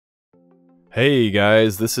Hey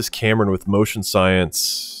guys, this is Cameron with Motion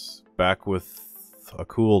Science, back with a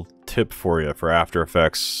cool tip for you for After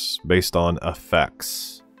Effects based on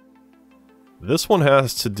effects. This one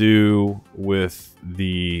has to do with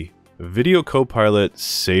the Video Copilot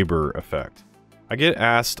Saber effect. I get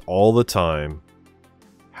asked all the time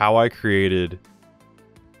how I created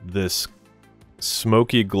this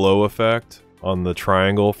smoky glow effect on the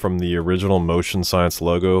triangle from the original Motion Science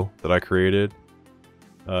logo that I created.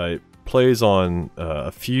 It plays on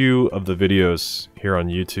a few of the videos here on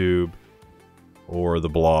YouTube or the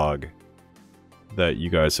blog that you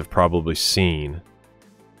guys have probably seen.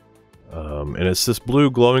 And it's this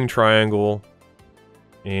blue glowing triangle,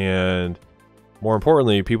 and more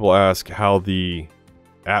importantly, people ask how the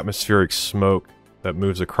atmospheric smoke that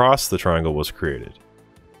moves across the triangle was created.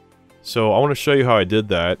 So I want to show you how I did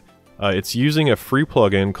that. It's using a free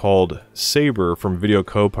plugin called Saber from Video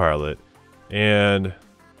Copilot, and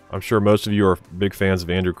I'm sure most of you are big fans of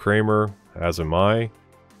Andrew Kramer, as am I.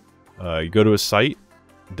 You go to his site,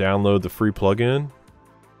 download the free plugin,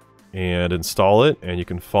 and install it, and you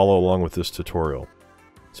can follow along with this tutorial.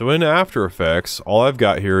 So in After Effects, all I've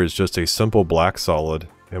got here is just a simple black solid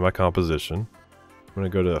in my composition. I'm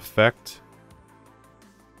going to go to Effect,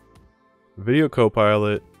 Video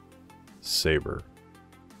Copilot, Saber.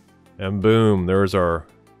 And boom, there's our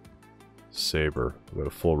Saber. We'll go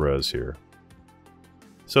to full res here.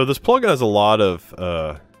 So this plugin has a lot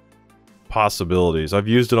of possibilities. I've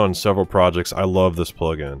used it on several projects. I love this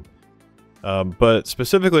plugin. But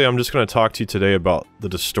specifically, I'm just going to talk to you today about the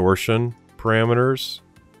distortion parameters.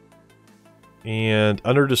 And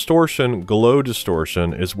under distortion, glow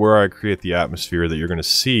distortion is where I create the atmosphere that you're going to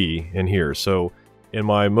see in here. So in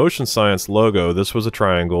my Motion Science logo, this was a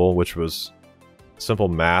triangle, which was a simple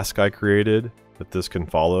mask I created that this can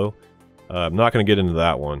follow. I'm not going to get into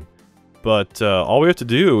that one. But all we have to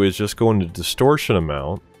do is just go into distortion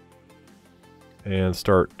amount and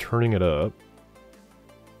start turning it up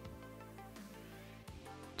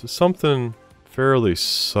to something fairly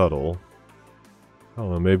subtle. I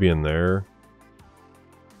don't know, maybe in there.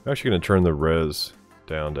 I'm actually going to turn the res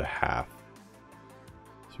down to half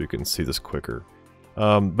so we can see this quicker.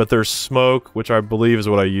 But there's smoke, which I believe is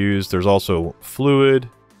what I used. There's also fluid,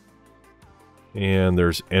 and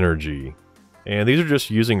there's energy. And these are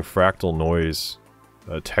just using fractal noise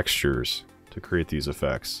textures to create these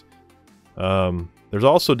effects. There's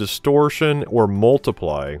also distortion or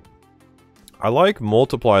multiply. I like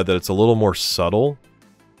multiply that it's a little more subtle.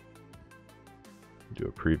 Do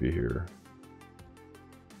a preview here.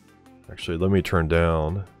 Actually, let me turn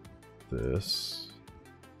down this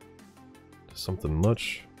to something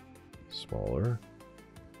much smaller.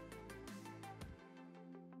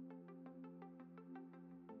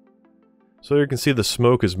 So you can see the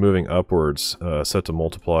smoke is moving upwards, set to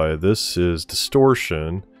multiply. This is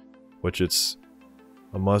distortion, which it's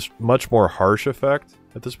a much more harsh effect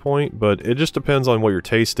at this point, but it just depends on what your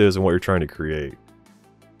taste is and what you're trying to create.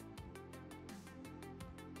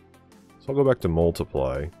 So I'll go back to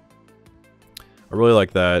multiply. I really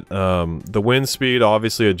like that. The wind speed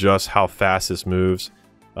obviously adjusts how fast this moves.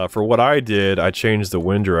 For what I did, I changed the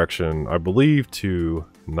wind direction, I believe, to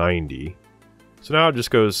 90. So now it just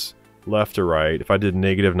goes left to right. If I did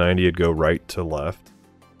 -90, it'd go right to left.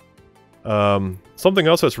 Something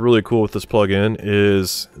else that's really cool with this plugin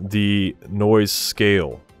is the noise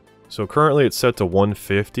scale. So currently it's set to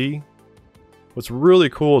 150. What's really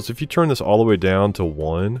cool is if you turn this all the way down to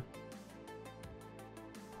 1,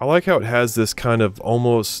 I like how it has this kind of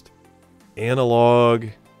almost analog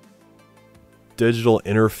digital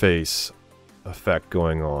interface effect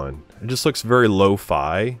going on. It just looks very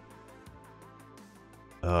lo-fi.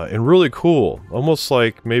 And really cool, almost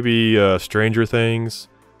like maybe Stranger Things,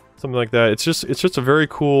 something like that. It's just a very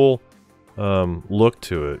cool look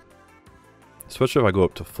to it, especially if I go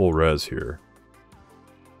up to full res here.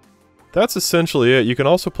 That's essentially it. You can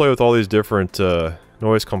also play with all these different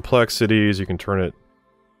noise complexities. You can turn it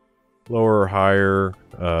lower or higher,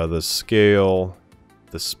 the scale,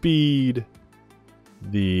 the speed,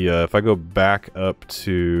 if I go back up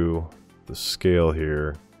to the scale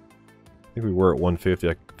here, I think we were at 150.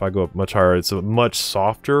 If I go up much higher, it's a much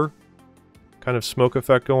softer kind of smoke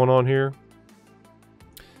effect going on here.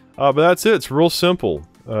 But that's it. It's real simple.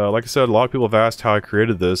 Like I said, a lot of people have asked how I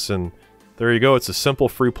created this, and there you go. It's a simple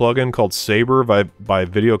free plugin called Saber by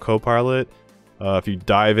Video Copilot. If you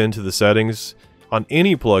dive into the settings, on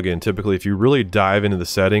any plugin, typically, if you really dive into the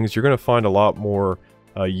settings, you're going to find a lot more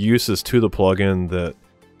uses to the plugin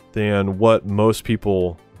than what most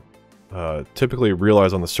people typically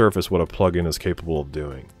realize on the surface what a plugin is capable of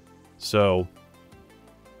doing. So,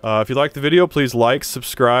 if you like the video, please like,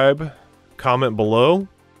 subscribe, comment below.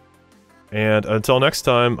 And until next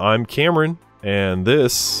time, I'm Cameron, and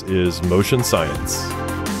this is Motion Science.